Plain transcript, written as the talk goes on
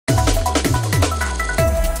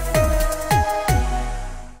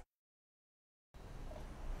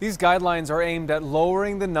These guidelines are aimed at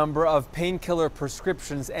lowering the number of painkiller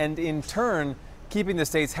prescriptions and, in turn, keeping the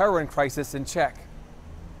state's heroin crisis in check.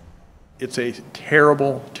 It's a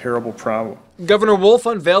terrible, terrible problem. Governor Wolf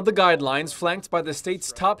unveiled the guidelines, flanked by the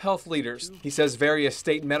state's top health leaders. He says various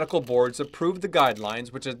state medical boards approved the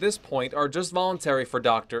guidelines, which at this point are just voluntary for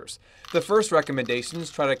doctors. The first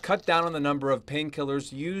recommendations try to cut down on the number of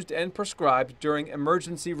painkillers used and prescribed during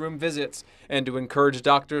emergency room visits, and to encourage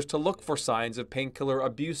doctors to look for signs of painkiller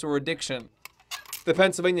abuse or addiction. The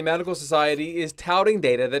Pennsylvania Medical Society is touting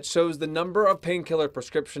data that shows the number of painkiller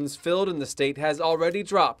prescriptions filled in the state has already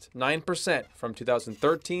dropped 9% from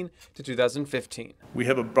 2013 to 2015. We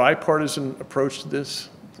have a bipartisan approach to this.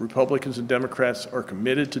 Republicans and Democrats are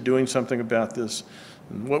committed to doing something about this.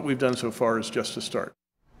 And what we've done so far is just a start.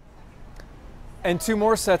 And 2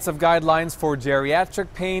 more sets of guidelines for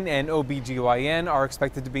geriatric pain and OBGYN are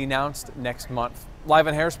expected to be announced next month. Live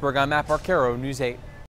in Harrisburg, I'm Matt Barquero, News 8.